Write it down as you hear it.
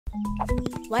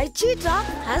While Cheetah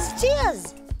has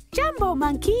tears. Jumbo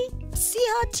Monkey. See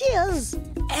her tears.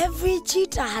 Every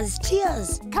cheetah has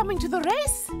tears. Coming to the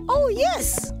race? Oh,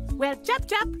 yes. Well, Chap,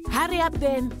 hurry up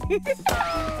then.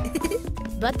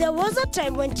 But there was a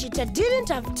time when Cheetah didn't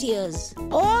have tears.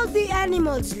 All the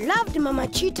animals loved Mama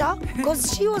Cheetah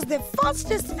because she was the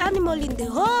fastest animal in the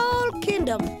whole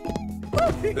kingdom.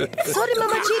 Sorry,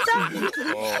 Mama Cheetah.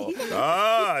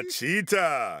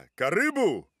 Cheetah.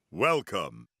 Karibu.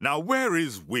 Welcome. Now, where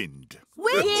is Wind?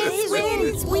 Wind. Here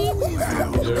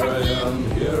I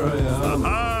am.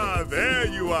 Aha, there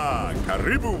you are.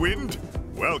 Karibu, Wind.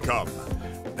 Welcome.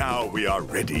 Now we are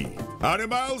ready.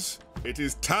 Animals, it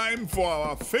is time for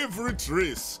our favorite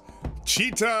race.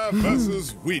 Cheetah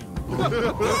versus Wind.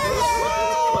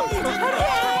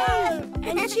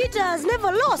 And Cheetah has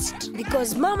never lost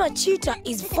because Mama Cheetah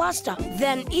is faster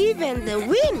than even the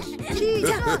wind.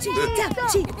 Cheetah.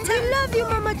 We love you,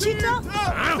 Mama Cheetah.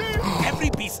 Every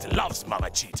beast loves Mama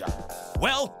Cheetah.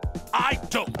 Well, I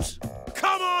don't.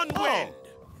 Come on, Wind.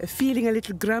 Feeling a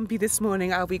little grumpy this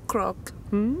morning, are we, Croc?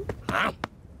 I'm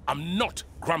not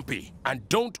grumpy, and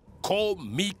don't call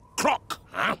me Croc.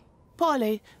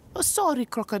 Polly, sorry,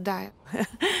 Crocodile.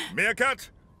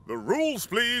 Meerkat, the rules,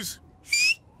 please.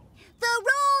 The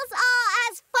rules are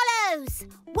as follows.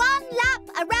 1 lap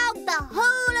around the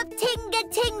whole of Tinga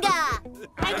Tinga.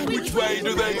 And which way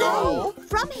do they go?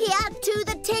 From here to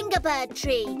the Tinga Bird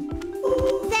tree.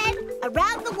 Then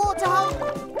around the waterhole,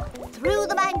 through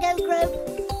the mango grove,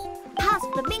 past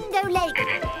Flamingo Lake,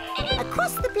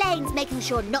 across the plains, making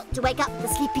sure not to wake up the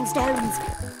sleeping stones,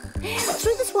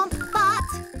 through the swamp, but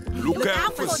Look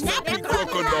out for snapping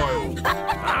crocodile. And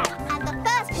the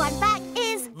first one back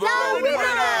is the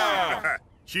winner!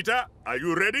 Cheetah, are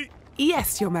you ready?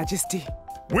 Yes, Your Majesty.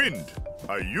 Wind,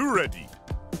 are you ready?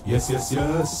 Yes.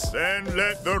 Then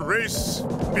let the race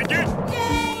begin.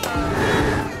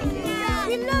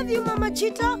 We love you, Mama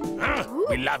Cheetah.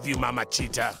 We love you, Mama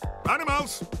Cheetah.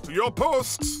 Animals, to your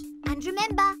posts. And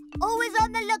remember, always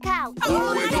on the lookout.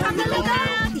 Always on the lookout.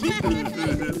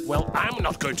 Well, I'm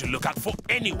not going to look out for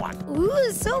anyone.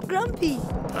 Ooh, so grumpy.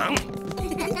 Huh?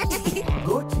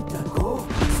 Go, Cheetah, go.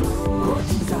 Go,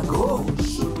 Cheetah, go.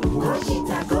 Go,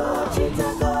 Cheetah, go.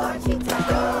 Cheetah, go. Cheetah,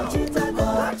 go. Cheetah, go.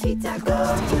 Cheetah, go.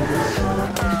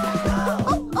 Cheetah, go.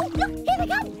 Oh, look, here they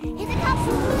come. Here they come.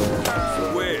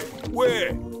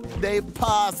 Where? They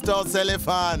passed us,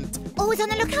 elephant. Always on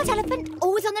the lookout, elephant.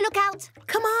 Always on the lookout.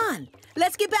 Come on,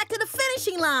 let's get back to the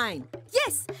finishing line.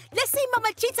 Yes, let's see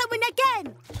Mama Cheetah win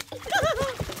again.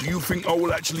 Do you think I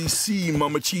will actually see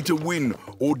Mama Cheetah win,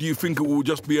 or do you think it will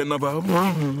just be another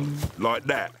like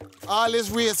that? All this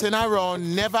racing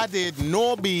around never did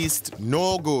no beast,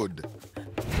 no good.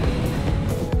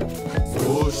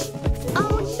 Push.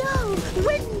 Oh, no.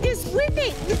 Wind is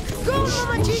winning. Go,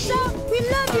 Mama Cheetah. We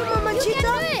love you, Mama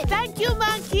Cheetah. Thank you,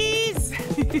 monkeys.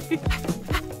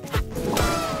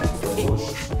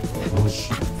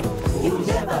 You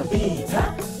never beat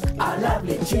her, our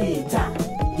lovely Cheetah.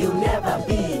 You never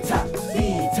beat her,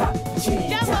 Cheetah.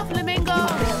 Jumbo Flamingo.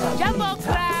 Jumbo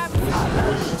Crab. Our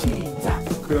lovely Cheetah.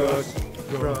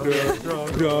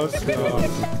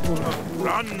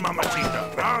 Run, Mama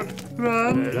Cheetah, run.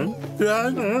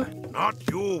 Run. Not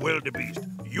you, wildebeest.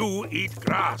 You eat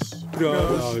grass.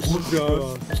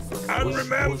 And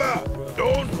remember,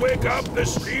 don't wake up the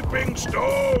sleeping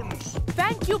stones.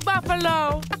 Thank you,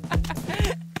 Buffalo.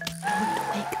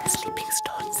 Wake the sleeping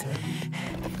stones.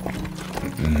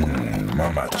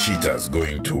 Mama Cheetah's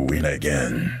going to win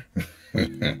again.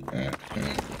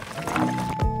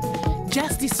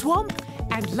 Just the swamp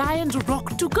and Lion's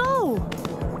Rock to go.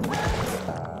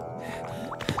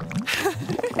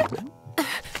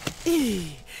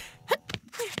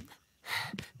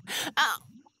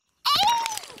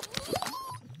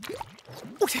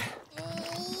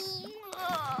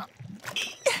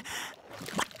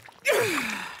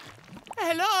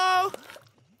 Hello?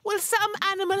 Will some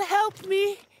animal help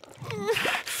me?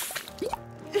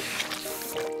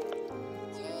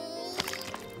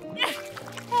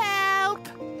 Help!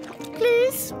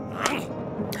 Please?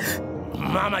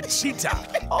 Mama Cheetah,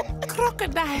 Oh,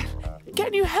 Crocodile,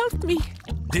 can you help me?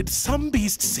 did some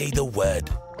beast say the word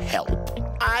help?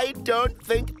 I don't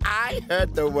think I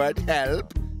heard the word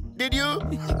help. Did you?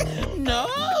 No,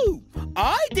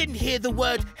 I didn't hear the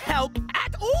word help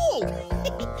at all.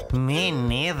 Me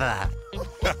neither.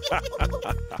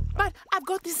 But I've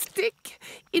got this stick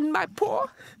in my paw.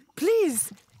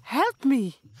 Please, help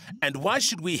me. And why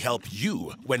should we help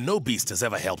you when no beast has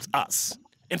ever helped us?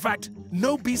 In fact,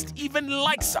 no beast even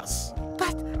likes us.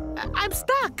 But I'm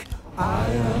stuck. I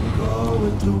am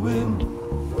going to win.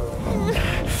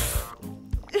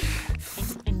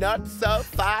 not so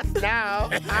fast now,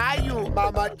 are you,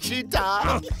 Mama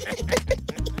Cheetah?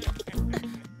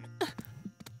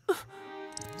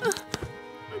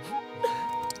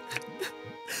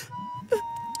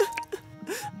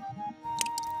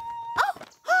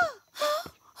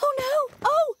 Oh no!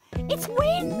 Oh, it's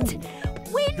Wind!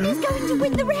 Wind is going to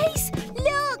win the race!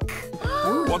 Look!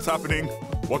 What's happening?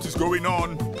 What is going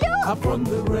on? I've won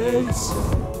the race.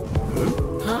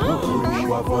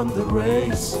 Ooh, I've won the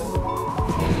race.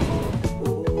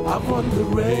 I've won the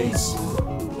race.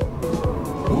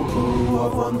 Ooh,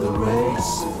 I've won the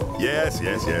race. Yes.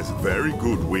 Very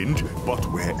good, Wind. But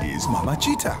where is Mama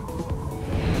Cheetah?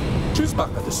 She's back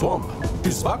at the swamp.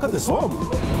 She's back at the swamp.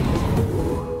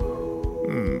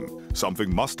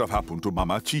 Something must have happened to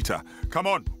Mama Cheetah. Come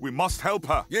on, we must help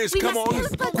her. Yes, come on.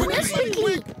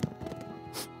 Quickly.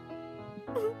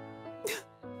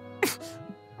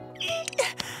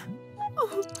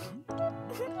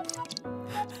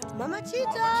 Mama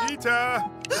Cheetah! Cheetah!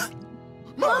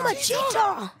 Mama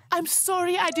Cheetah! I'm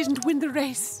sorry I didn't win the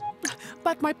race,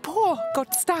 but my paw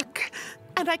got stuck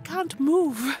and I can't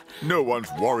move. No one's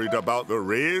worried about the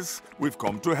race. We've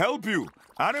come to help you.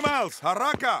 Animals,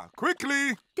 haraka,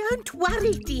 quickly! Don't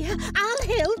worry, dear. I'll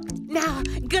help. Now,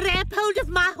 grab hold of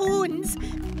my horns.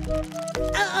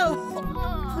 Uh-oh.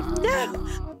 Oh, no.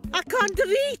 I can't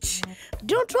reach.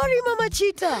 Don't worry, Mama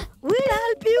Cheetah. We'll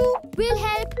help you. We'll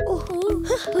help.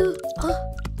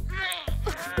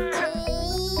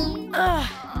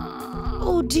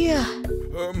 Oh, dear.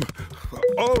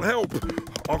 I'll help.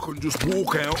 I can just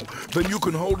walk out, then you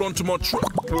can hold on to my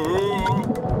truck.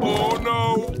 Oh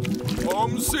no,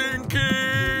 I'm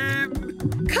sinking.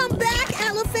 Come back,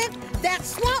 elephant.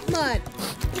 That's swamp mud.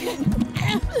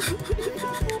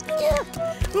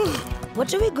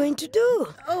 What are we going to do?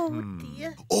 Oh,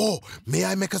 dear. Oh, may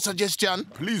I make a suggestion?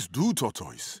 Please do,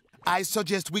 Tortoise. I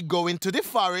suggest we go into the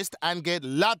forest and get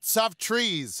lots of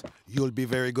trees. You'll be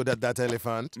very good at that,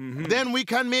 elephant. Then we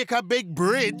can make a big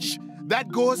bridge that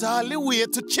goes all the way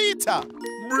to Cheetah.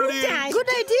 Brilliant. Good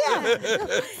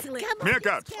idea.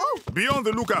 Meerkat, be on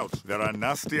the lookout. There are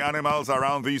nasty animals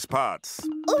around these parts.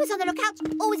 Always on the lookout.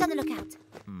 Always on the lookout.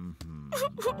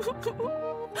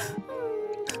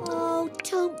 Oh,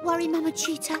 don't worry, Mama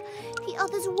Cheetah. The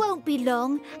others won't be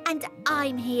long, and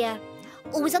I'm here.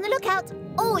 Always on the lookout.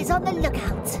 Always on the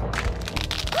lookout.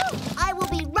 I will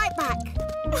be right back.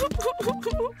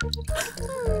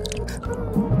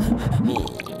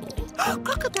 Oh,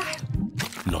 crocodile.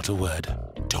 Not a word.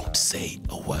 Don't say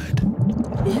a word.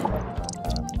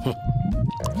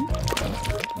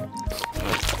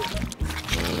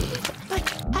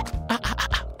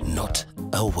 Not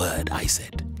a word, I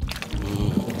said.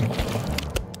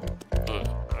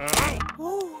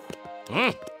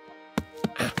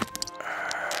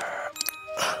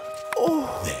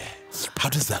 There. How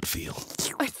does that feel?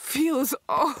 It feels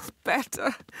all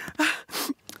better.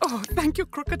 Oh, thank you,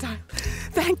 crocodile.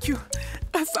 Thank you,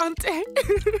 Asante.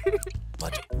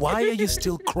 But why are you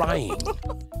still crying?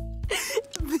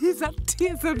 These are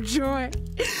tears of joy.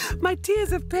 My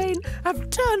tears of pain have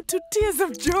turned to tears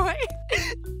of joy.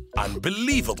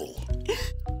 Unbelievable.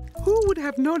 Who would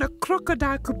have known a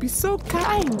crocodile could be so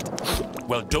kind?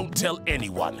 Well, don't tell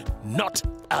anyone. Not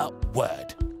a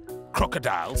word.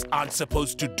 Crocodiles aren't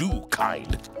supposed to do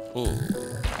kind.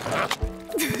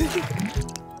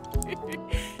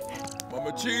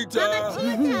 Mama Cheetah.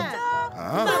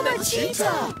 Mama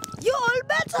Cheetah! You're all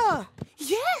better.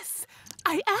 Yes,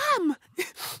 I am.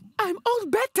 I'm all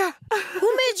better.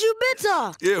 Who made you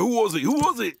better? Yeah, who was it? Who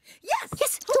was it?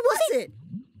 Yes, who was it?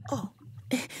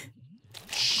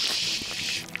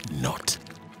 Not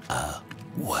a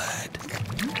word.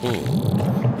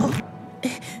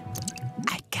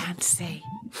 I can't say.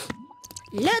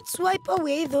 Let's wipe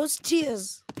away those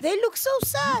tears. They look so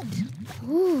sad.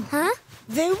 Huh?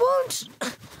 They won't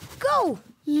go.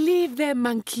 Leave them,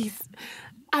 monkeys.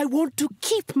 I want to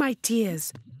keep my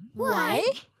tears. Why?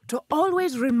 To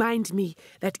always remind me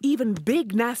that even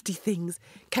big, nasty things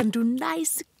can do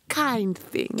nice, kind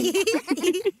things.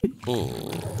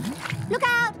 Look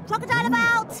out! Crocodile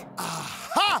about!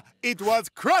 Ha! It was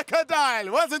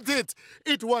Crocodile, wasn't it?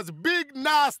 It was big,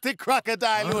 nasty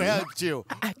Crocodile who helped you.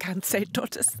 I can't say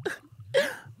Tortoise.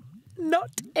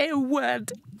 Not a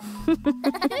word.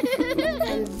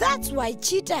 And that's why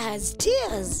Cheetah has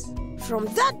tears. From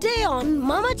that day on,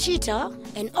 Mama Cheetah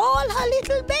and all her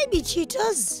little baby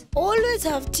cheetahs always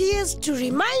have tears to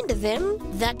remind them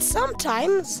that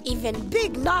sometimes even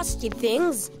big nasty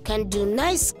things can do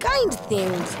nice kind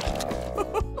things.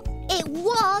 It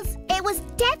was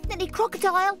definitely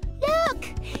Crocodile. Look!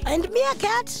 And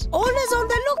Meerkat, always on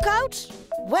the lookout.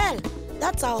 Well,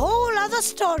 that's a whole other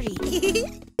story.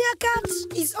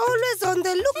 always on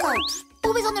the lookout.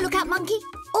 Always on the lookout, Monkey.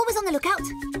 Always on the lookout.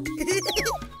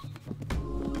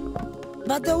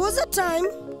 But there was a time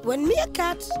when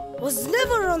Meerkat was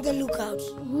never on the lookout.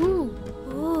 Ooh.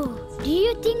 Do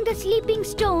you think the sleeping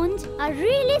stones are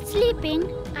really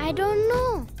sleeping? I don't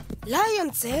know.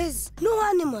 Lion says no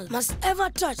animal must ever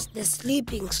touch the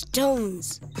sleeping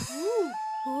stones.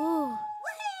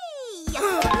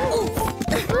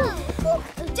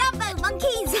 Jumbo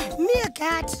monkeys!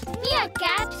 Meerkat!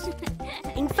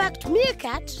 In fact,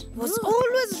 Meerkat was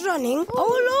always running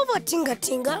all over Tinga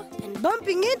Tinga and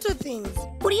bumping into things.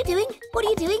 What are you doing?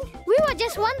 We were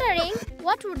just wondering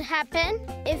what would happen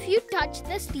if you touched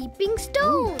the sleeping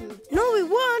stone. No, we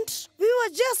weren't. We were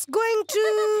just going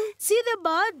to see the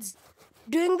birds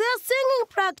doing their singing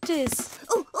practice.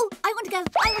 Oh, I want to go.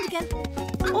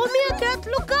 Oh, Meerkat,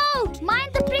 look out!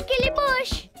 Mind the prickly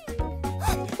bush.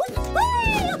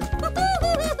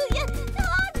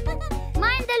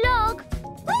 Mind the log.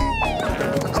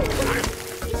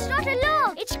 It's not a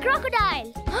log, it's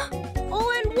crocodile. Oh,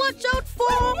 and watch out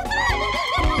for...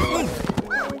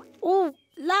 Oh,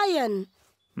 lion.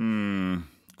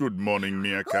 Good morning,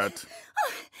 Meerkat.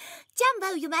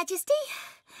 Jumbo, Your Majesty.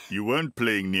 You weren't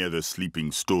playing near the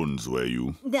sleeping stones, were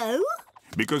you? No.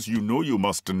 Because you know you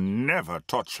must never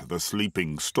touch the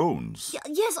sleeping stones.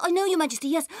 Yes, I know, Your Majesty,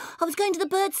 yes. I was going to the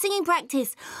bird singing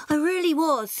practice. I really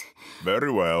was.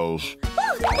 Very well.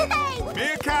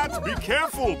 Meerkat, be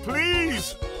careful,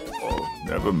 please. Oh,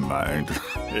 never mind.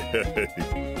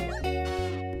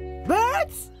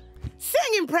 Birds,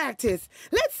 singing practice.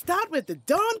 Let's start with the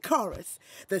dawn chorus.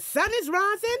 The sun is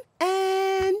rising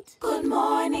and... Good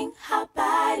morning,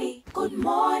 Habari. Good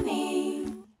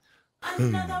morning.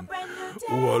 Oh,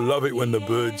 I love it when the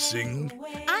birds sing.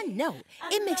 I know.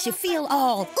 It makes you feel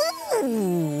all...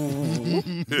 Ooh.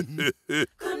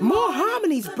 More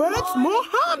harmonies, birds, more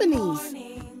harmonies.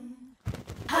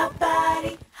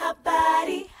 Habari,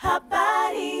 Habari,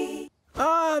 Habari.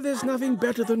 Ah, there's nothing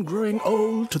better than growing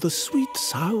old to the sweet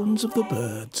sounds of the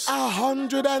birds.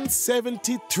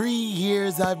 173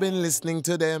 years I've been listening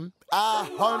to them.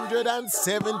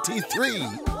 173.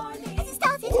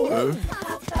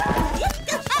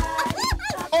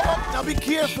 Oh, now be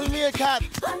careful, Meerkat.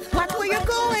 Watch where you're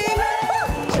going.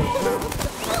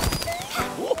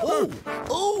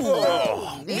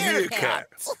 Oh, Meerkat.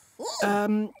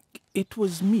 It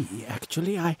was me,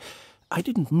 actually. I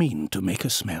didn't mean to make a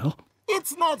smell.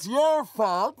 It's not your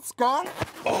fault, Skunk.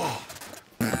 You've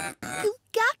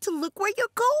got to look where you're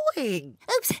going.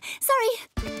 Oops, sorry.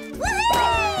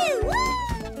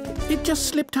 It just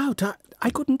slipped out. I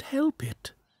couldn't help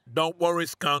it. Don't worry,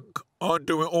 Skunk. I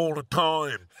do it all the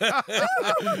time.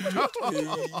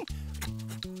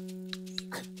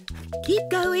 Keep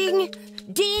going.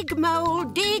 Dig, mole,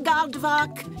 dig,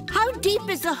 Aardvark. How deep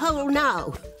is the hole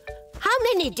now? How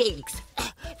many digs?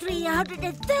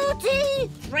 330.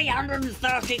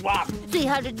 331.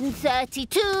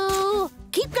 332.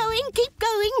 Keep going.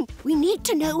 We need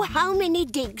to know how many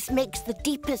digs makes the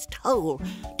deepest hole.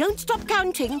 Don't stop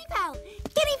counting.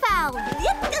 Guinea fowl.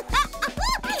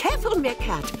 Careful,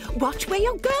 Meerkat. Watch where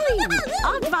you're going.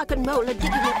 Aardvark and Mole are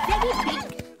digging a very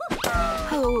big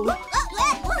hole.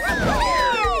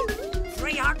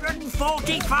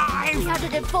 345.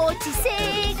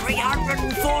 346.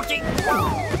 340.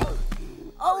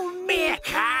 Oh,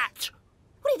 Meerkat!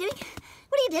 What are you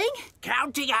doing?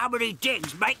 Counting how many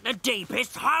digs make the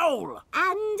deepest hole.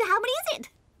 And how many is it?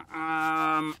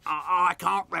 I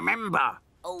can't remember.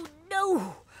 Oh,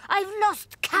 no. I've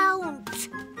lost count.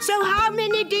 So how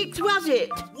many digs was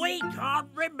it? We can't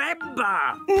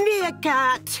remember.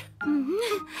 Meerkat.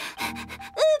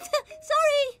 Oops,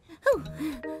 sorry.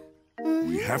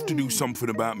 We have to do something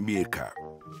about Meerkat.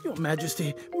 Your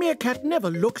Majesty, Meerkat never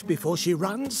looks before she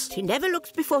runs. She never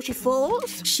looks before she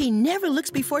falls. She never looks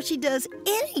before she does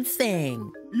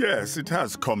anything. Yes, it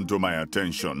has come to my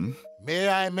attention. May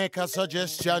I make a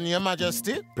suggestion, Your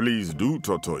Majesty? Please do,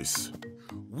 Tortoise.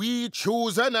 We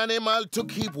choose an animal to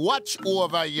keep watch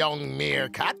over young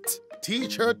Meerkat.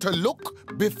 Teach her to look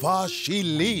before she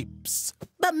leaps.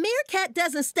 But Meerkat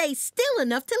doesn't stay still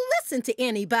enough to listen to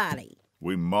anybody.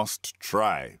 We must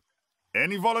try.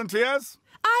 Any volunteers?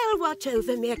 I'll watch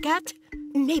over Meerkat.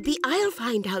 Maybe I'll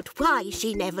find out why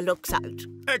she never looks out.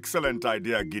 Excellent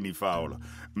idea, guinea fowl.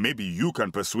 Maybe you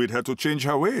can persuade her to change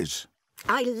her ways.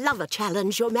 I love a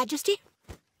challenge, Your Majesty.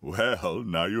 Well,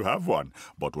 now you have one.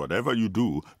 But whatever you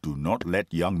do, do not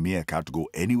let young Meerkat go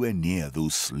anywhere near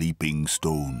those sleeping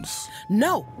stones.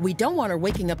 No, we don't want her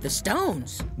waking up the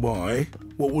stones. Why?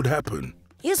 What would happen?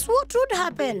 Yes, what would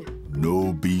happen?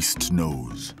 No beast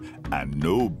knows. and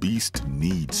no beast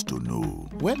needs to know.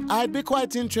 Well, I'd be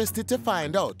quite interested to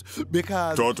find out,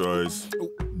 because... Tortoise,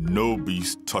 no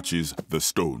beast touches the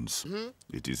stones.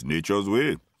 It is nature's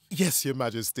way. Yes, Your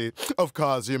Majesty. Of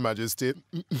course, Your Majesty.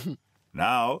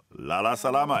 Now, Lala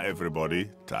Salama, everybody.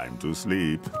 Time to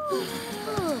sleep.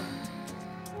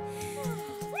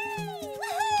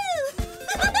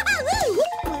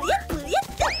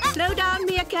 Slow down,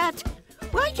 Meerkat.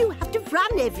 Why do you have to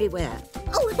run everywhere?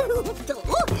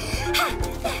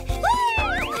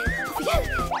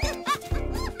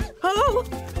 Oh,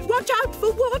 watch out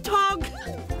for Warthog.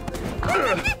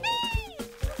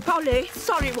 Polly,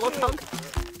 sorry, Warthog.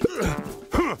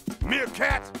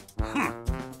 Meerkat!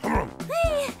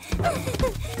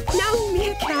 Now,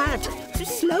 Meerkat,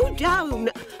 slow down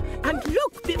and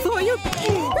look before you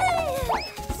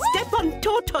step on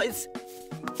Tortoise.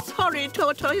 Sorry,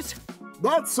 Tortoise.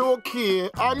 That's okay.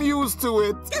 I'm used to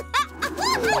it.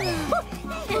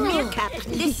 Meerkat,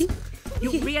 listen.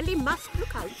 You really must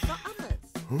look out for others.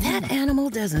 That animal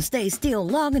doesn't stay still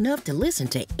long enough to listen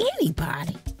to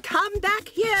anybody. Come back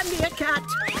here, Meerkat.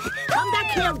 Come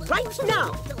back here right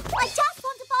now. I just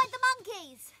want to find the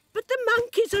monkeys. But the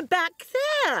monkeys are back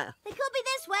there. They could be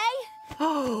this way.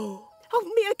 Oh,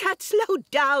 Meerkat, slow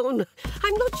down.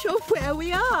 I'm not sure where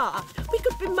we are. We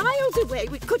could be miles away.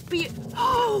 We could be...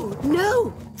 Oh,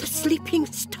 no, the sleeping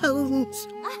stones.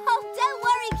 Oh, don't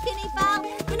worry, Guinea Fowl.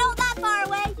 We're not that far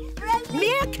away. We're only...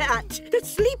 Meerkat, the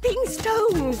sleeping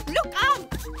stones. Look out.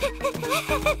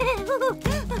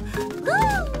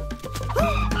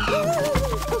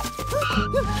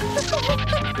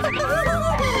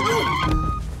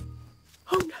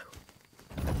 Oh,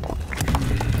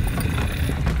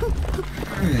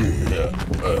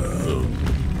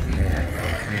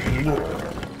 no.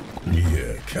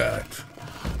 Meerkat,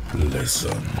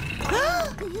 listen.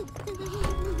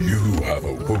 You have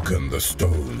awoken the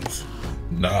stones.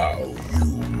 Now you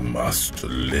must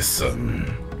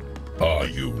listen. Are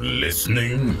you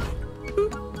listening?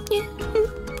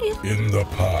 In the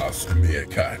past,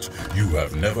 Meerkat, you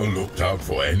have never looked out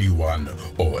for anyone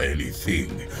or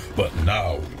anything. But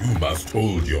now you must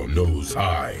hold your nose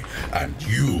high, and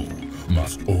you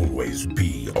must always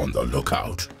be on the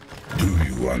lookout. Do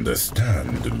you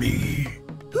understand me?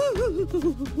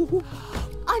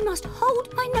 I must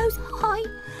hold my nose high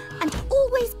and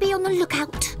always be on the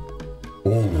lookout.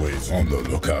 Always on the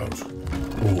lookout.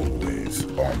 Always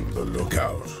on the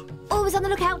lookout. Always on the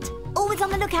lookout. Always on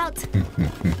the lookout.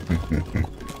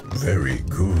 Very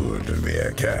good,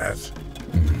 Meerkat.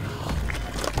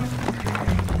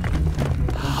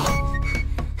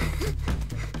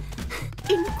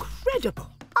 Incredible.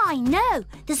 I know.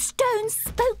 The stones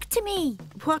spoke to me.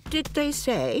 What did they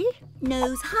say?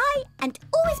 Nose high and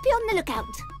always be on the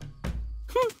lookout.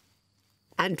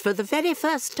 And for the very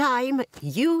first time,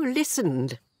 you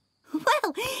listened.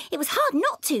 Well, it was hard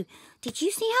not to. Did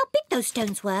you see how big those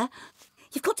stones were?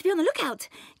 You've got to be on the lookout.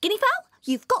 Guinea Fowl,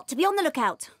 you've got to be on the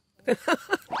lookout.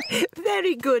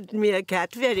 Very good,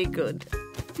 Meerkat, very good.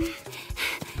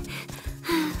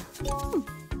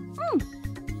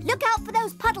 Look out for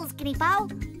those puddles, Guinea Fowl.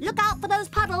 Look out for those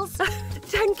puddles.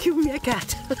 Thank you,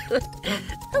 Meerkat.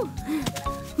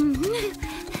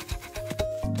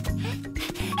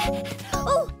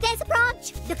 Oh, there's a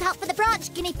branch. Look out for the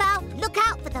branch, Guinea Fowl. Look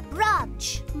out for the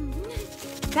branch.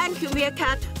 Thank you,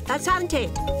 Meerkat. Asante.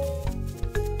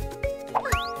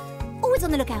 Always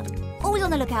on the lookout. Always on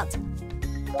the lookout.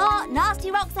 Oh, nasty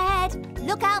rocks ahead.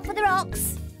 Look out for the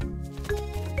rocks.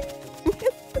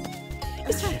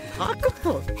 It's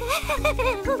remarkable.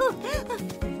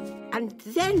 And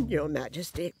then, Your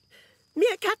Majesty,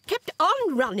 Meerkat kept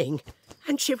on running,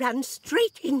 and she ran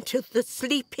straight into the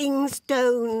sleeping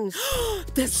stones.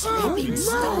 The sleeping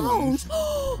stones?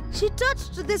 She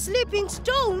touched the sleeping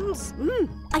stones.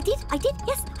 I did,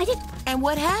 yes, I did. And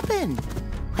what happened?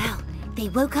 Well, they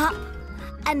woke up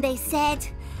and they said,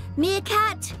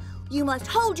 Meerkat, you must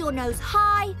hold your nose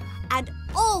high and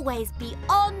always be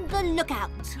on the lookout.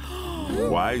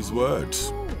 Wise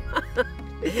words.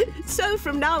 So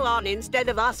from now on, instead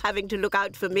of us having to look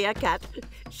out for Meerkat,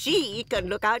 she can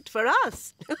look out for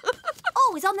us.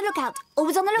 Always on the lookout.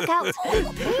 Always on the lookout.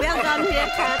 Well done,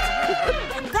 Meerkat.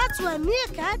 That's why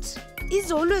Meerkat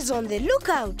is always on the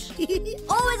lookout.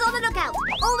 Always on the lookout.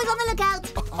 Always on the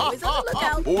lookout. Always on the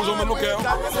lookout. Always on the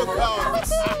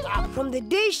lookout. From the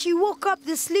day she woke up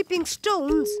the sleeping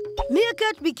stones,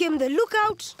 Meerkat became the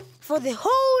lookout for the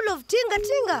whole of Tinga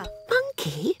Tinga.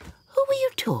 Monkey, who were you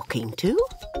talking to?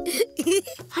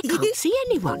 I can't see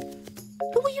anyone.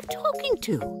 Who are you talking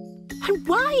to? And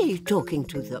why are you talking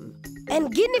to them?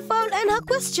 And Guinea Fowl and her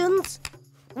questions.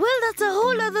 Well, that's a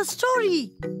whole other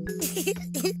story.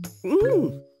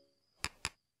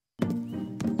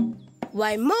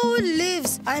 Why Mole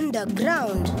lives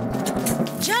underground.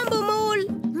 Jumbo Mole.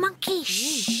 Monkey,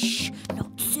 shh.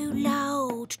 Not so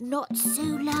loud, not so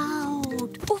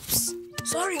loud. Oops.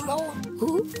 Sorry, Mole.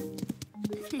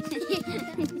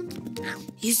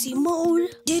 You see, Mole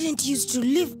didn't used to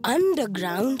live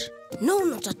underground. No,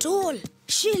 not at all.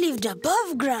 She lived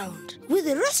above ground with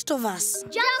the rest of us.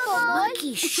 Jumbo,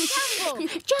 Monkey, shh.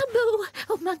 Jumbo.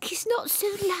 Oh, Monkey's not so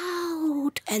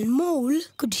loud. And Mole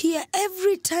could hear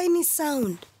every tiny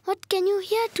sound. What can you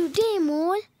hear today,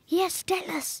 Mole? Yes, tell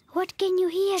us. What can you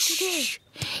hear today? Shh.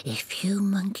 If you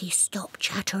monkeys stop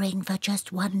chattering for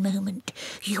just one moment,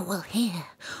 you will hear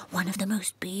one of the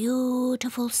most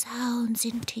beautiful sounds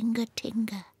in Tinga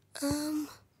Tinga.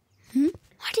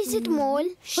 What is it, Mole?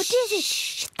 What is it?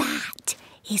 Shh, that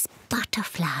is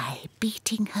Butterfly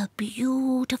beating her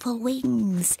beautiful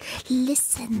wings.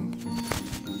 Listen.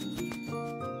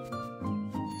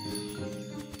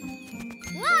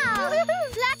 Wow!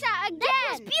 Flutter again! That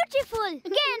was beautiful!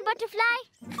 Again, Butterfly!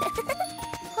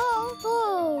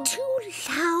 oh. Too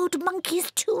loud,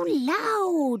 monkeys, too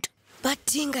loud. But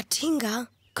Tinga Tinga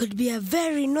could be a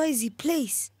very noisy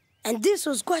place. And this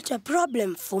was quite a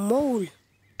problem for Mole.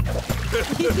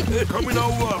 Coming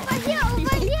over! Over here!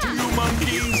 You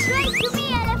monkeys! Right to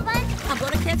me, Elephant! I'm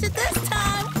gonna catch it this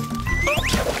time.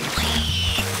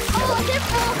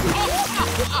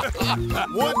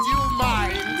 Would you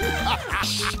mind?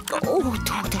 Oh,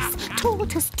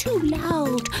 Tortoise, too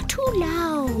loud, too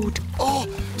loud. Oh,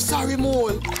 sorry,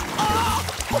 Mole.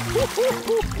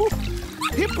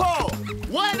 Hippo,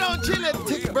 why don't you let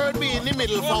Tick Bird be in the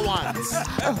middle for once?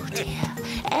 Oh, dear,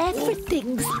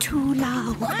 everything's too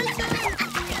loud.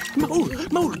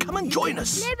 Mole, come and join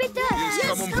us. Play with us!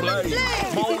 Come and play!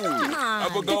 Mole,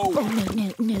 have a go!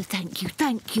 Oh, no, thank you.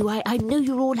 I know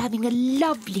you're all having a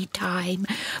lovely time,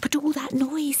 but all that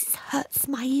noise hurts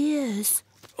my ears.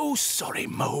 Oh, sorry,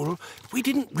 Mole. We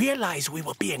didn't realize we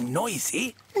were being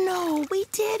noisy. No, we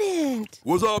didn't.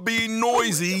 Was I being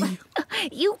noisy?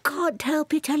 You can't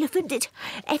help it, Elephant.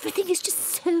 Everything is just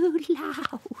so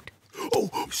loud.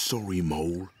 Oh, sorry,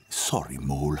 Mole. Sorry,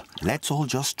 Mole. Let's all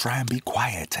just try and be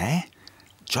quiet, eh?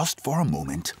 Just for a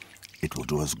moment. It will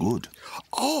do us good.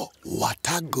 Oh, what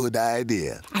a good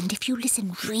idea. And if you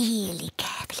listen really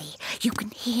carefully, you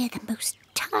can hear the most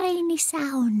tiny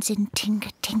sounds in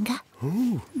Tinga Tinga.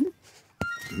 Ooh.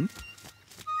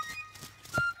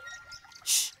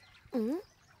 Shh.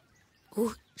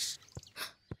 Oh, shh.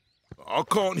 I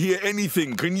can't hear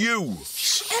anything, can you?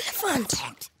 Shh,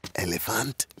 Elephant.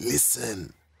 Elephant,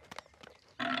 listen.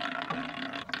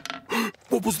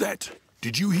 What was that?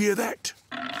 Did you hear that?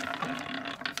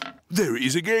 There it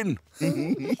is again.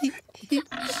 There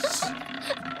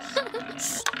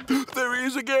it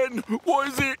is again. What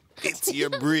is it? It's your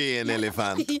brain,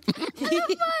 Elephant.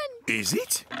 Is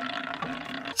it?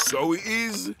 So it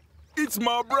is. It's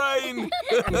my brain.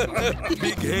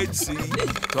 Big head, see?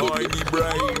 Tiny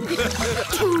brain.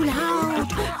 Too loud.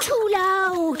 Too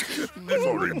loud.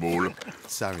 Sorry, Mole.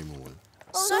 Sorry, Mole.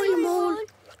 Sorry, Mole.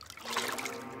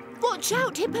 Watch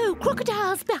out, Hippo.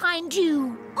 Crocodile's behind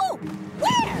you. Oh,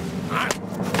 where?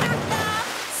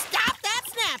 Stop that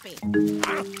snapping.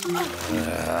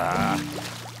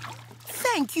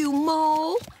 Thank you,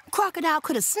 Mole. Crocodile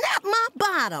could have snapped my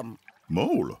bottom.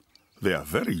 Mole, they are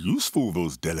very useful,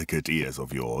 those delicate ears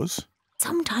of yours.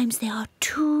 Sometimes they are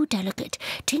too delicate.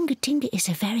 Tinga Tinga is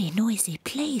a very noisy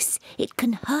place. It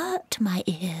can hurt my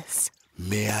ears.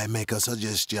 May I make a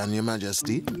suggestion, Your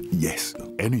Majesty? Yes,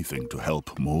 anything to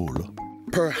help Mole.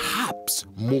 Perhaps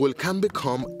Mole can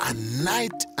become a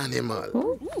night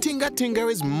animal. Tinga Tinga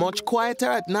is much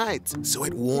quieter at night, so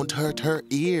it won't hurt her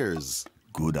ears.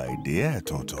 Good idea,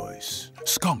 Tortoise.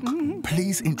 Skunk,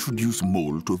 please introduce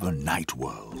Mole to the night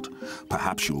world.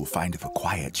 Perhaps she will find the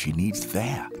quiet she needs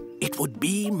there. It would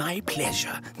be my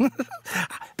pleasure.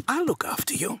 I'll look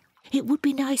after you. It would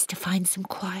be nice to find some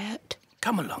quiet.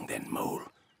 Come along then, Mole.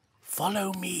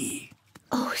 Follow me.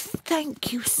 Oh,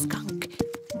 thank you, Skunk.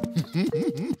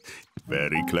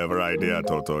 Very clever idea,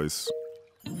 Tortoise.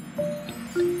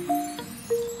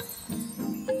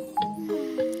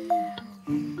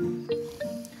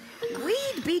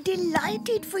 We'd be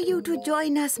delighted for you to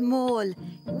join us, Mole.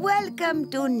 Welcome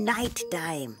to night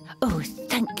time. Oh,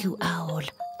 thank you, Owl.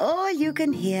 All you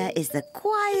can hear is the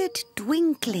quiet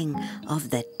twinkling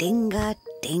of the Tinga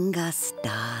Tinga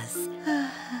stars.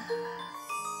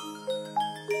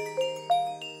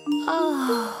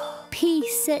 Oh,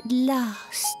 peace at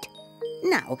last.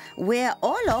 Now, we're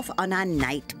all off on our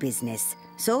night business,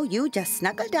 so you just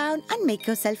snuggle down and make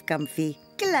yourself comfy.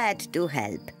 glad to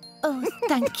help. Oh,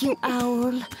 thank you,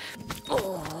 Owl.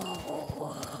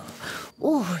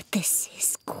 Oh, this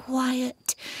is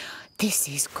quiet. This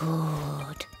is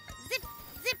good. Zip,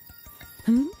 zip.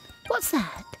 What's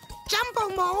that?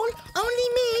 Jumbo Mole, only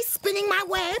me spinning my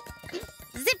web.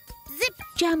 Zip, zip.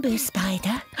 Jumbo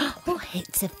Spider. Oh,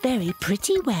 it's a very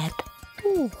pretty web.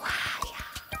 Oh,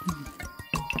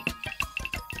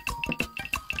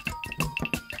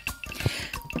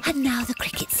 and now the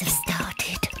crickets have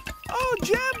started. Oh,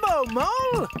 Jumbo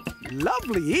Mole!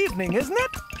 Lovely evening, isn't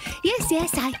it? Yes,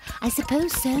 I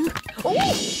suppose so.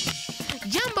 Oh!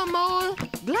 Jumbo Mole,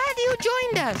 glad you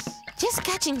joined us. Just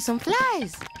catching some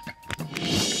flies.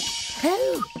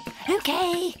 Oh,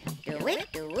 okay. Do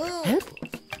it, do-woo.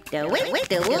 Do it,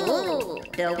 do-woo.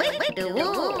 Do it,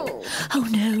 do-woo. Oh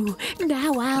no,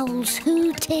 now Owl's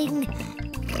hooting.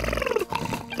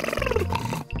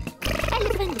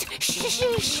 Elephant,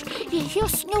 shh, you're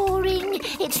snoring.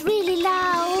 It's really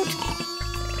loud.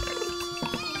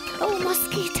 Oh,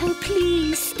 mosquito,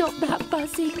 please stop that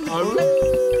buzzing. Do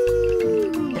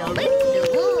it,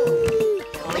 do-woo.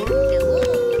 Do it, do-woo.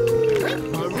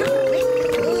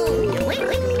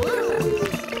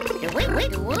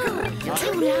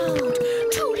 Too loud,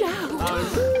 too loud.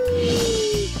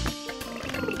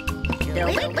 Do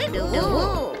it,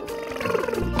 do-woo.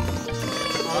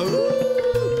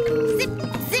 Zip,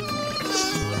 zip.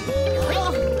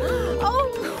 Oh,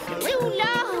 too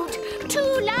loud,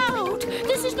 too loud.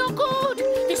 This is not good.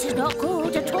 This is not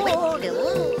good at all.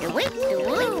 Do it,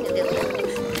 do-woo.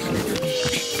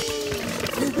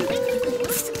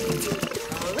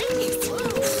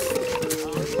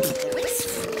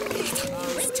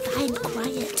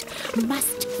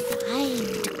 Must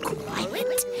find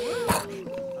quiet.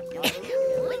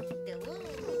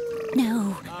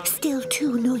 No, still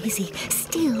too noisy.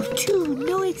 Still too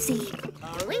noisy.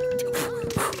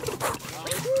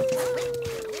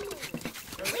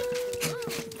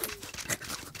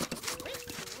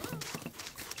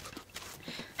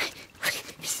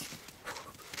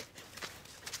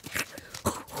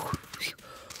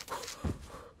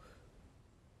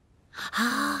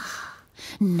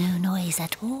 No noise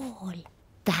at all.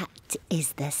 That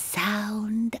is the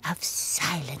sound of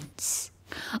silence.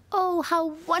 Oh,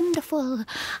 how wonderful!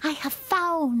 I have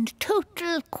found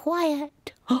total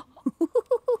quiet.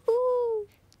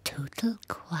 Total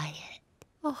quiet.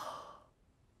 Oh.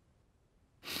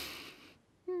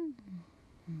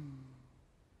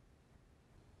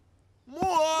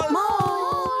 Mole!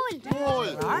 Mole!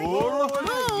 Where are you?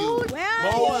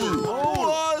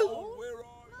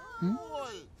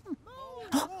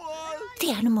 The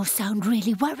animals sound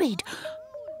really worried.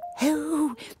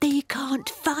 Oh, they can't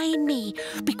find me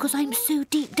because I'm so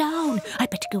deep down. I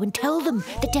better go and tell them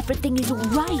that everything is all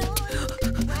right.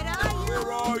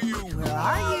 Where are you? Where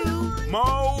are you?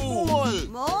 Mole!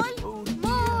 Mole?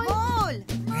 Mole!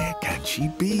 Where can she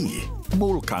be?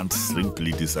 Mole can't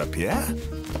simply disappear.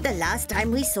 The last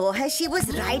time we saw her, she was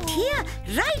right here.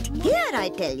 Right here, I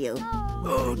tell you.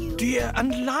 Oh, dear,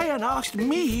 and Lion asked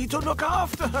me to look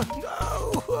after her.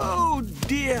 No, oh,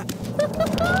 dear.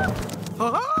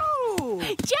 Oh!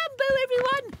 Jumbo,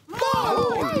 everyone!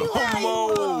 Mole!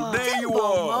 Mole! There you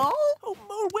are! Oh,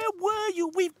 Mole, where were you?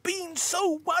 We've been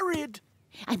so worried.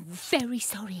 I'm very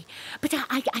sorry, but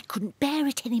I couldn't bear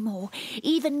it anymore.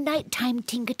 Even nighttime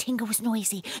Tinga Tinga was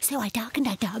noisy, so I dug and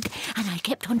I dug, and I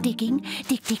kept on digging,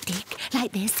 dig,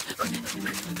 like this,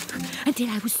 until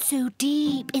I was so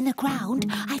deep in the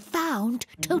ground, I found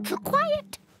total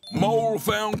quiet. Mole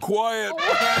found quiet.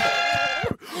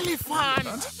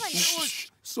 Elephant! Shh,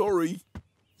 sorry.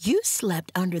 You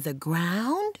slept under the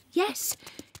ground? Yes.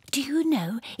 Do you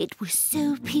know, it was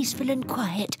so peaceful and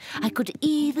quiet, I could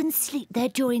even sleep there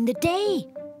during the day.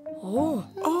 Oh.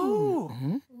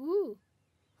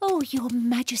 Oh, Your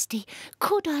Majesty,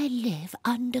 could I live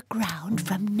underground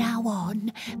from now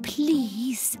on,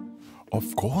 please?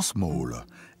 Of course, Mole.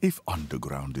 If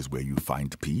underground is where you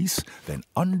find peace, then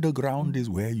underground is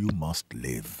where you must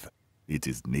live. It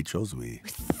is nature's way.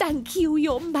 Thank you,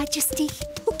 Your Majesty.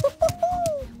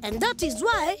 And that is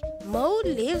why Mole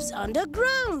lives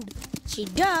underground. She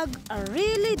dug a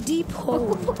really deep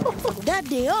hole. From that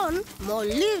day on, Mole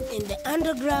lived in the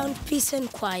underground peace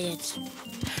and quiet.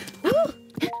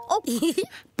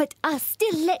 But I'll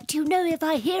still let you know if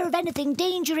I hear of anything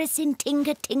dangerous in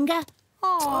Tinga Tinga.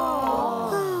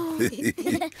 Oh,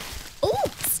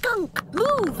 skunk,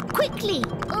 move quickly.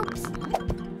 Oops.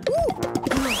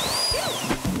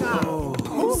 Oh,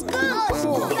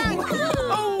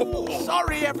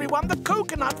 sorry, everyone. everyone. The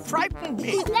coconut frightened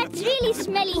me. That's really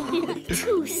smelly.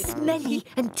 Too smelly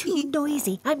and too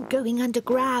noisy. I'm going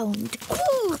underground.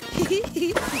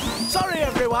 Sorry,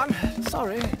 everyone.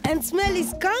 Sorry. And smelly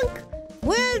skunk?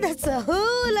 Well, that's a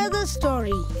whole other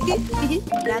story.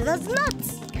 Gather's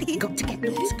nuts. Got to get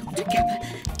nuts, got to gather.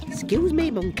 Excuse me,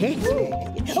 monkey.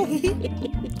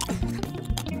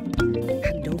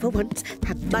 Hand over once.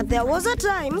 But there was a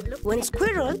time when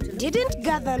Squirrel didn't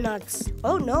gather nuts.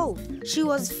 Oh no, she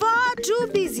was far too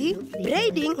busy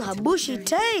braiding her bushy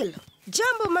tail.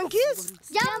 Jumbo monkeys?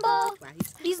 Jumbo!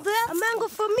 Is there a mango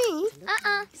for me?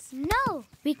 No,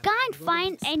 we can't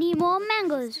find any more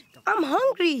mangoes. I'm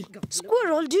hungry.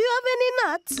 Squirrel, do you have any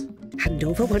nuts? Hand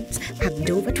over once, hand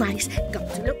over twice.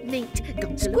 Got to look neat.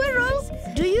 Got to Squirrel,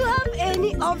 do you have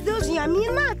any of those yummy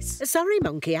nuts? Sorry,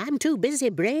 monkey, I'm too busy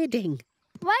braiding.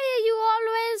 Why are you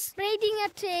always braiding your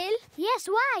tail? Yes,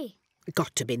 why?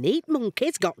 Got to be neat, monkey.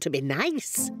 It's got to be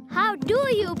nice. How do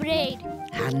you braid?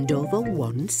 Hand over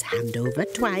once, hand over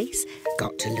twice.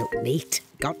 Got to look neat.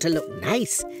 Got to look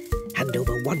nice. Hand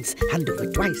over once, hand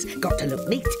over twice. Got to look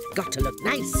neat. Got to look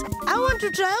nice. I want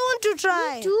to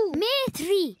try. Two. Me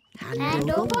 3. Hand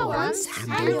over once,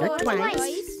 hand over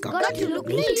twice. Got to look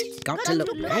neat. Got to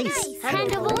look nice.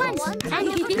 Hand over once, hand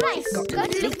over twice.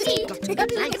 Got to look neat. Got to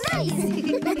look nice.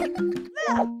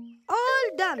 There, all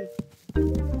done.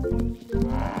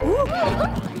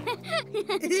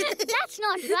 That's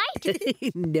not right.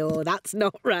 No, that's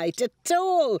not right at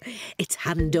all. It's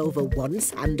hand over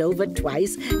once, hand over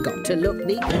twice. Got to look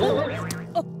neat.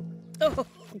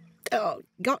 Oh,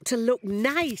 got to look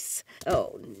nice.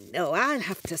 Oh, no, I'll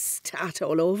have to start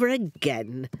all over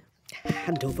again.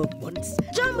 Hand over once.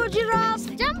 Jumbo giraffe!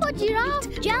 Jumbo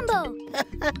giraffe! Jumbo!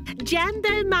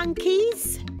 Jumbo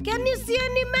monkeys! Can you see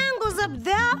any mangoes up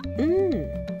there?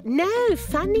 No,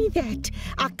 funny that.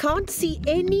 I can't see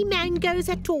any mangoes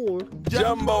at all.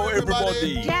 Jumbo,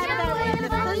 everybody! Jumbo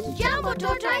elephant! Jumbo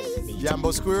tortoise!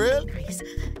 Jumbo squirrel? Nice.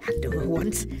 Hand over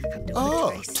once, hand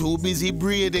over twice. Too busy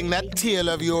braiding that tail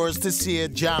of yours to see a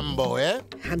Jumbo, eh?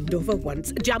 Hand over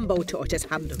once. Jumbo tortoise,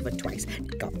 hand over twice.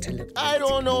 Got to look. I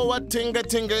don't know what Tinga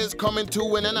Tinga is coming to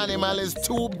when an animal is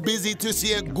too busy to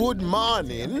say a good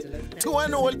morning to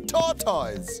an old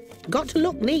tortoise. Got to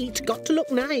look neat. Got to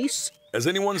look nice. Has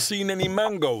anyone seen any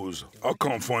mangoes? I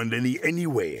can't find any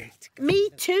anywhere. Me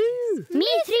too. Me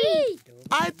 3.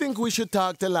 I think we should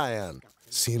talk to Lion.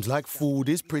 Seems like food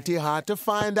is pretty hard to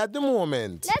find at the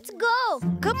moment. Let's go.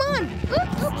 Come on.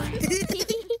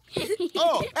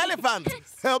 Oh, elephant!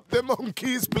 Help the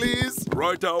monkeys, please.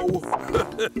 Righto.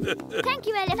 Thank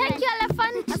you, elephant. Thank you,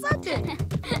 elephant.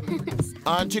 Asante.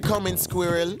 Aren't you coming,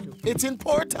 squirrel? It's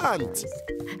important.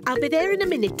 I'll be there in a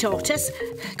minute, tortoise.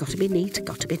 Got to be neat,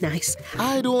 got to be nice.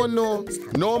 I don't know.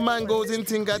 No mangoes in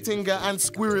Tinga Tinga and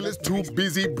squirrel is too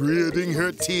busy braiding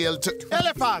her tail to...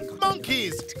 Elephant!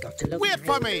 Monkeys! Wait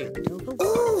for me!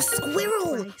 Oh,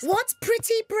 squirrel! What's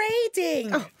pretty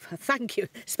braiding? Oh, thank you,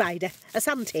 Spider.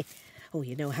 Asante. Oh,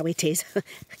 you know how it is.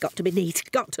 Got to be neat,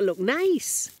 got to look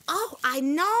nice. Oh, I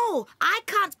know. I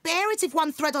can't bear it if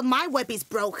one thread on my web is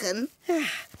broken.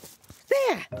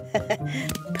 There.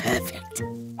 Perfect.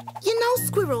 You know,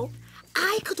 Squirrel,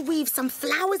 I could weave some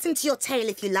flowers into your tail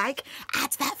if you like.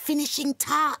 Add that finishing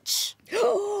touch.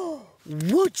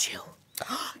 Would you?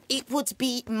 It would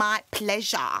be my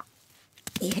pleasure.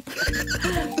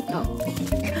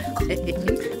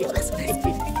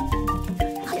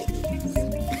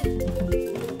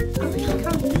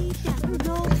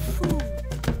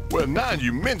 Well, now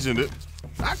you mentioned it,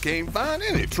 I can't find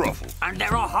any truffle. And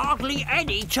there are hardly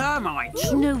any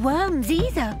termites. No worms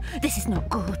either. This is not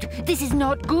good. This is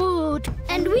not good.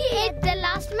 And we ate the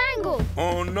last mango.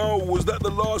 Oh no, was that the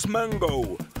last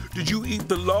mango? Did you eat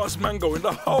the last mango in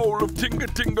the whole of Tinga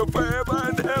Tinga forever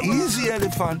and ever? Easy,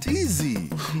 elephant, easy.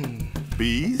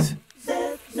 Bees?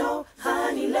 There's no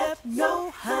honey left,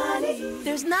 no honey.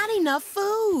 There's not enough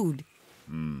food.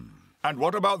 And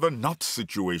what about the nut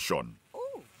situation?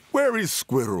 Where is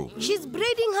Squirrel? She's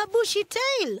braiding her bushy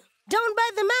tail down by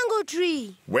the mango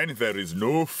tree. When there is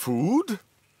no food?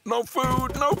 No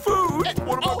food, no food!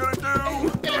 What am I gonna do?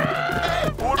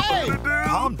 What am I gonna do?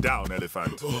 Calm down,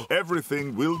 elephant.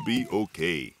 Everything will be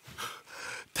okay.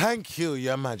 Thank you,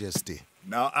 Your Majesty.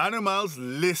 Now, animals,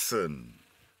 listen.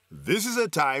 This is a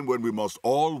time when we must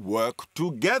all work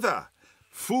together.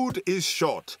 Food is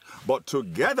short, but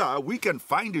together we can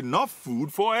find enough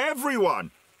food for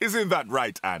everyone. Isn't that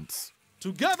right, ants?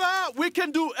 Together we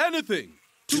can do anything.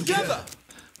 Together.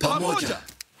 Pamoja.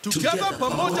 Together,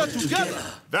 pamoja, together.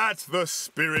 That's the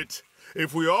spirit.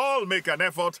 If we all make an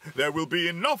effort, there will be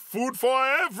enough food for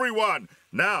everyone.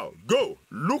 Now, go.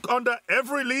 Look under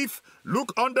every leaf.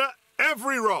 Look under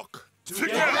every rock.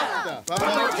 Together!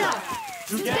 Together!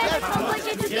 Together!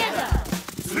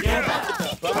 Together!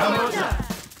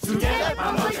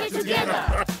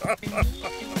 Together!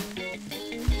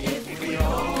 If we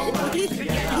all work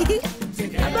together,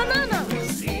 a banana!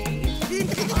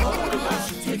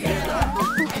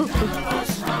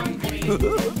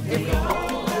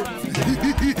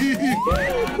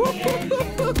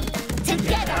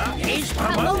 Together is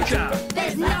Pamoja.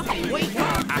 There's nothing we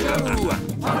can't do.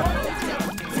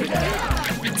 Together,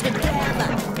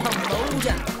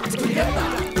 Pamoja. Together,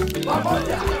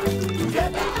 Pamoja.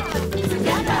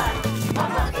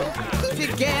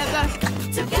 Together,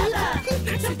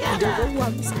 Hand over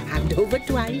once, hand over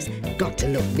twice. Got to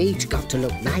look neat, got to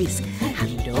look nice.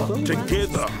 Hand over once,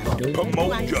 Together, hand over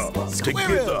Pamoja. twice.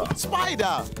 Squirrel,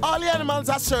 spider, all the animals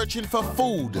are searching for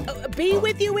food. Be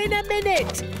with you in a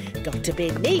minute. Got to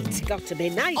be neat, got to be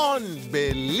nice.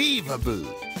 Unbelievable.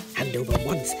 Hand over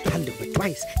once, hand over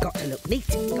twice. Got to look neat,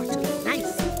 got to look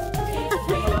nice.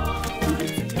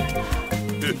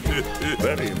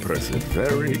 Very impressive,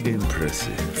 very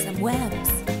impressive. Some worms.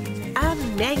 A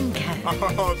Nenka.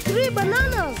 3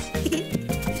 bananas.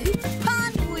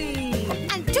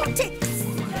 Pondweed. And 2 ticks.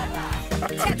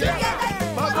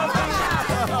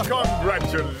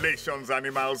 Congratulations,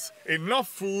 animals. Enough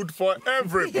food for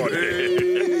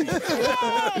everybody.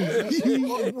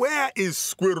 Where is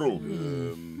Squirrel?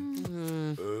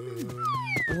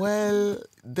 Well,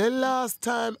 the last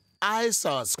time I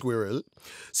saw Squirrel,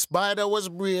 Spider was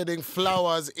braiding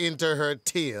flowers into her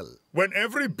tail. When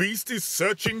every beast is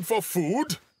searching for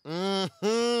food?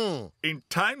 Mm-hmm. In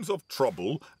times of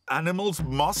trouble, animals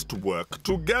must work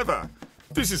together.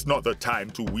 This is not the time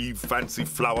to weave fancy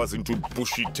flowers into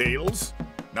bushy tails.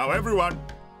 Now, everyone,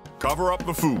 cover up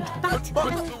the food.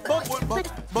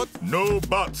 But. No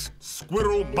buts.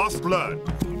 Squirrel must learn.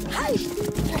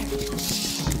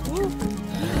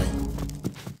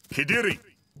 Kidiri,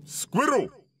 Squirrel.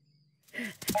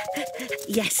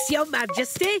 Yes, Your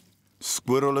Majesty.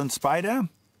 Squirrel and Spider,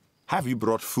 have you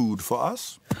brought food for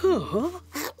us?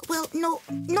 Well, no,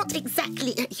 not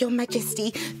exactly, Your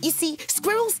Majesty. You see,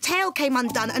 Squirrel's tail came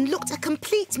undone and looked a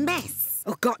complete mess.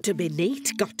 Oh, got to be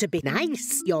neat, got to be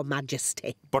nice, Your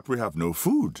Majesty. But we have no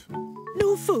food.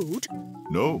 No food?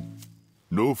 No.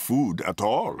 No food at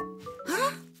all.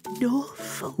 Huh? No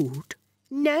food?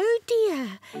 No,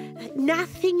 dear.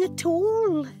 Nothing at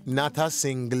all. Not a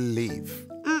single leaf.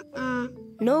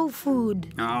 No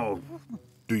food. Oh.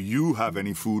 Do you have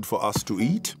any food for us to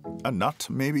eat? A nut,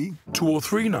 maybe? 2 or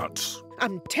 3 nuts.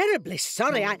 I'm terribly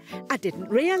sorry. I didn't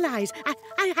realise.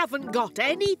 I haven't got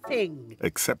anything.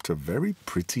 Except a very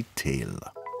pretty tail.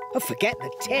 Oh, forget the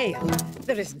tail.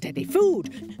 There isn't any food.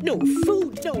 No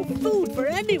food for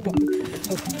anyone.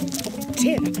 Oh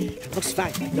dear. I must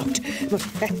find a nut.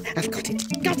 I've got it.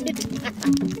 Got it.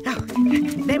 Oh,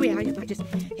 there we are, Your Majesty.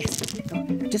 Yes. Oh,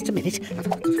 just a minute. I've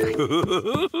got to find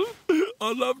it.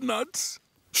 I love nuts.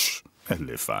 Shh,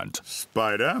 elephant.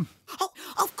 Spider? Oh,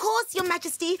 of course, Your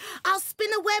Majesty. I'll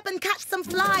spin a web and catch some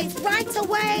flies right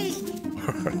away.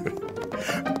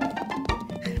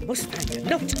 Must find a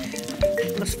nut.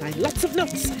 Must find lots of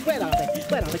nuts. Where are they?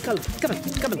 Where are they?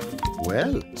 Come on.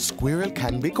 Well, Squirrel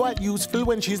can be quite useful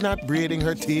when she's not braiding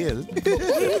her tail.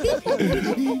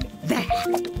 There.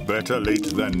 Better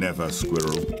late than never,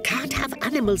 Squirrel. Can't have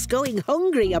animals going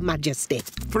hungry, Your Majesty.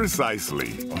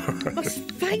 Precisely.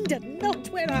 Must find a nut.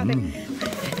 Where are they?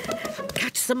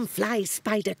 Catch some flies,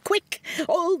 Spider, quick.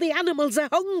 All the animals are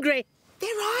hungry.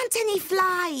 There aren't any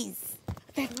flies.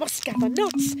 Then must gather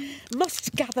nuts.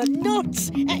 Must gather nuts.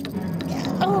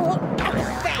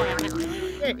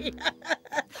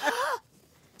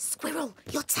 Squirrel,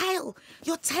 your tail.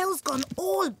 Your tail's gone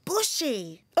all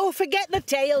bushy. Oh, forget the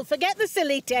tail. Forget the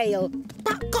silly tail.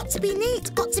 But got to be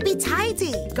neat. Got to be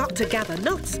tidy. Got to gather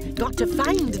nuts. Got to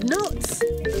find nuts.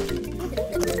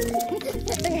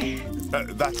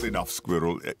 That's enough,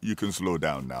 Squirrel. You can slow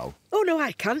down now. Oh, no,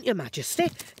 I can't, Your Majesty.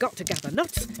 Got to gather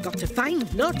nuts. Got to find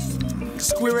nuts.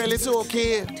 Squirrel, it's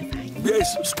okay.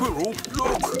 Yes, Squirrel,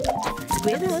 look.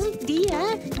 Squirrel,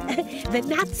 dear, the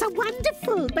nuts are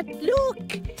wonderful, but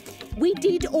look. We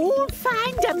did all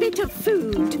find a bit of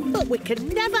food, but we can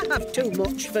never have too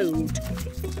much food.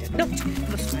 A nut.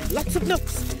 Must find lots of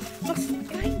nuts. Must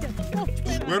find a nut.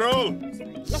 Squirrel,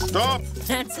 stop.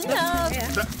 That's enough.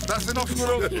 That's enough,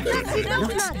 Squirrel.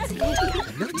 That's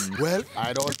enough. Well,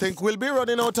 I don't think we'll be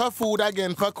running out of food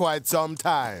again for quite some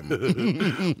time.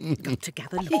 Got to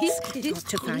gather nuts. Got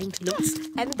to find nuts.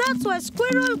 And that's why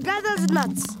Squirrel gathers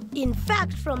nuts. In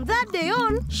fact, from that day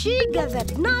on, she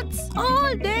gathered nuts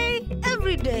all day,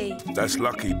 every day. That's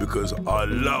lucky because I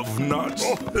love nuts.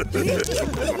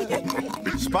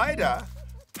 Spider,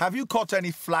 have you caught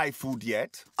any fly food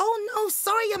yet? Oh, no,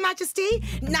 sorry, Your Majesty.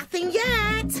 Nothing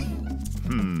yet.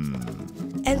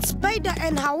 And Spider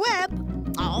and her web,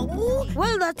 oh,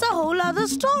 well, that's a whole other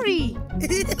story.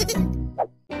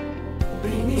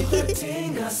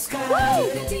 Tinga sky.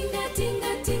 Tinga,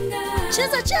 tinga, tinga.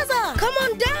 Cheetah, come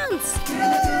on, dance.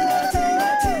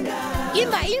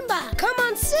 Imba, come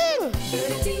on, sing.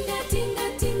 Tinga,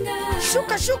 tinga, tinga.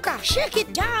 Shuka, shake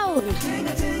it down.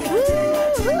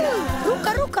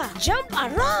 Ruka, jump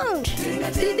around.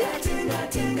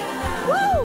 Woo!